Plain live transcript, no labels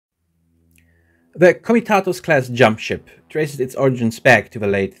The Comitatus class jumpship traces its origins back to the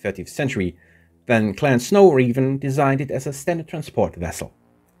late 30th century, when Clan Snow-Raven designed it as a standard transport vessel.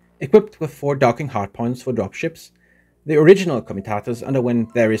 Equipped with 4 docking hardpoints for dropships, the original Comitatus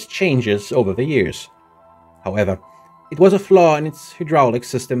underwent various changes over the years. However, it was a flaw in its hydraulic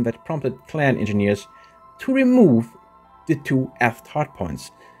system that prompted clan engineers to remove the 2 aft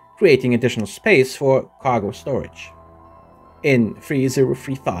hardpoints, creating additional space for cargo storage. In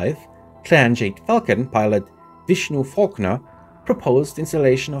 3035, Clan Jade Falcon pilot Vishnu Faulkner proposed the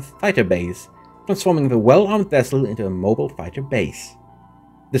installation of fighter bays, transforming the well-armed vessel into a mobile fighter base.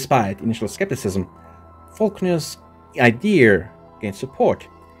 Despite initial skepticism, Faulkner's idea gained support,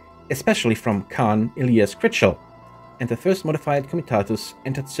 especially from Khan Elias Critchell, and the first modified Comitatus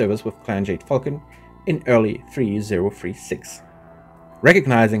entered service with Clan Jade Falcon in early 3036.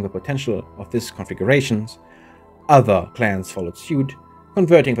 Recognizing the potential of these configurations, other clans followed suit,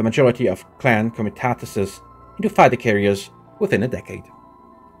 converting the majority of Clan Comitatuses into fighter carriers within a decade.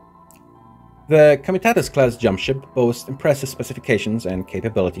 The Comitatus class jumpship boasts impressive specifications and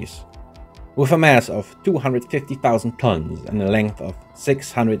capabilities. With a mass of 250,000 tons and a length of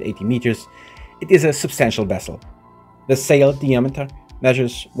 680 meters, it is a substantial vessel. The sail diameter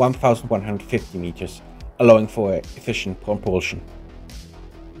measures 1,150 meters, allowing for efficient propulsion.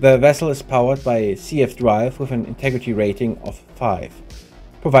 The vessel is powered by a CF drive with an integrity rating of 5,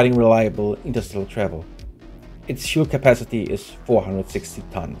 providing reliable interstellar travel. Its fuel capacity is 460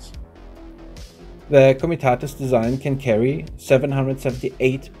 tons. The Comitatus design can carry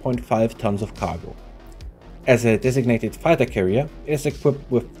 778.5 tons of cargo. As a designated fighter carrier, it is equipped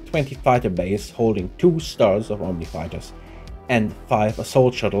with 20 fighter bays holding 2 stars of OmniFighters and 5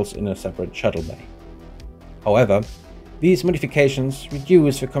 assault shuttles in a separate shuttle bay. However, these modifications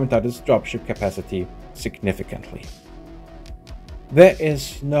reduce the Comitatus dropship capacity significantly. There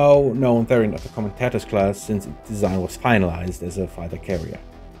is no known variant of the Comitatus class since its design was finalized as a fighter carrier.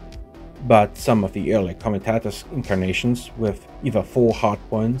 But some of the early Comitatus incarnations with either 4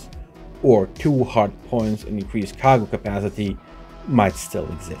 hardpoints or 2 hardpoints and increased cargo capacity might still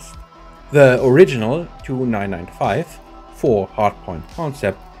exist. The original 2995 4 hardpoint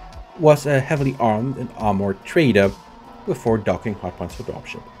concept was a heavily armed and armored trader with 4 docking hardpoints for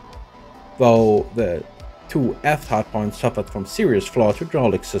dropship, though the 2 aft hardpoints suffered from serious flawed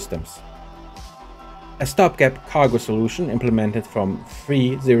hydraulic systems. A stopgap cargo solution implemented from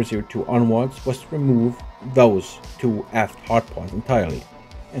 3002 onwards was to remove those 2 aft hardpoints entirely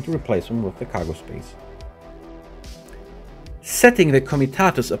and to replace them with the cargo space. Setting the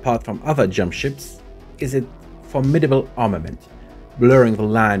Comitatus apart from other jumpships is a formidable armament, blurring the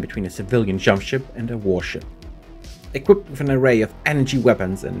line between a civilian jumpship and a warship. Equipped with an array of energy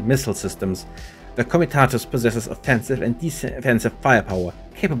weapons and missile systems, the Comitatus possesses offensive and defensive firepower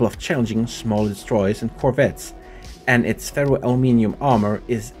capable of challenging small destroyers and corvettes, and its ferro-aluminium armor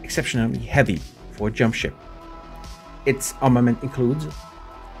is exceptionally heavy for a jumpship. Its armament includes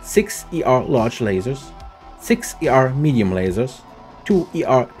 6 ER large lasers, 6 ER medium lasers, 2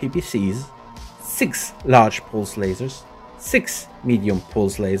 ER PPCs, 6 large pulse lasers, 6 medium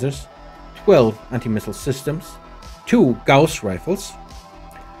pulse lasers, 12 anti-missile systems, 2 Gauss rifles,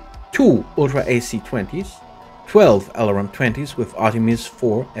 2 Ultra AC-20s, 12 LRM-20s with Artemis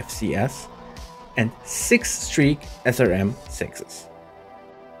 4 FCS, and 6 Streak SRM-6s.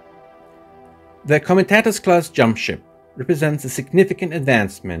 The Comitatus class jumpship represents a significant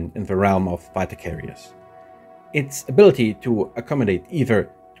advancement in the realm of fighter carriers. Its ability to accommodate either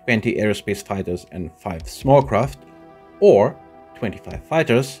 20 aerospace fighters and 5 small craft, or 25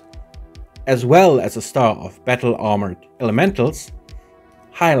 fighters, as well as a star of battle-armored elementals,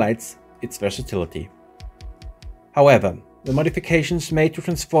 highlights its versatility. However, the modifications made to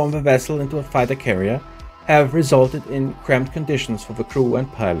transform the vessel into a fighter carrier have resulted in cramped conditions for the crew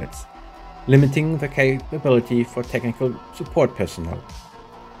and pilots, limiting the capability for technical support personnel.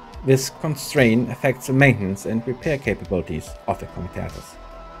 This constraint affects the maintenance and repair capabilities of the Comitatus.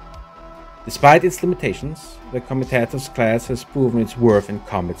 Despite its limitations, the Comitatus class has proven its worth in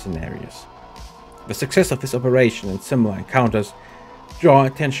combat scenarios. The success of this operation and similar encounters draw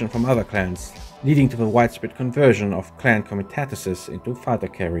attention from other clans, leading to the widespread conversion of Clan Comitatuses into fighter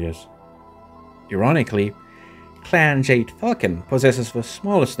carriers. Ironically, Clan Jade Falcon possesses the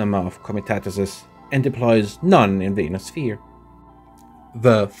smallest number of Comitatuses and deploys none in the inner sphere.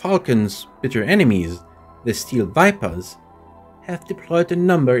 The Falcon's bitter enemies, the Steel Vipers, have deployed a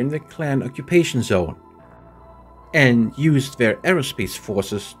number in the clan occupation zone and used their aerospace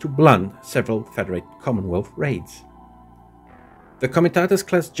forces to blunt several Federate Commonwealth raids. The Comitatus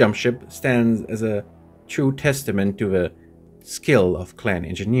class jumpship stands as a true testament to the skill of clan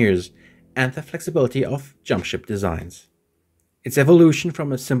engineers and the flexibility of jumpship designs. Its evolution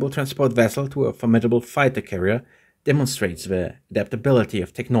from a simple transport vessel to a formidable fighter carrier demonstrates the adaptability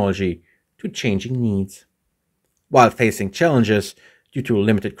of technology to changing needs. While facing challenges due to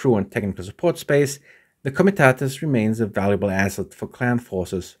limited crew and technical support space, the Comitatus remains a valuable asset for clan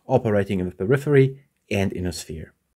forces operating in the Periphery and Inner Sphere.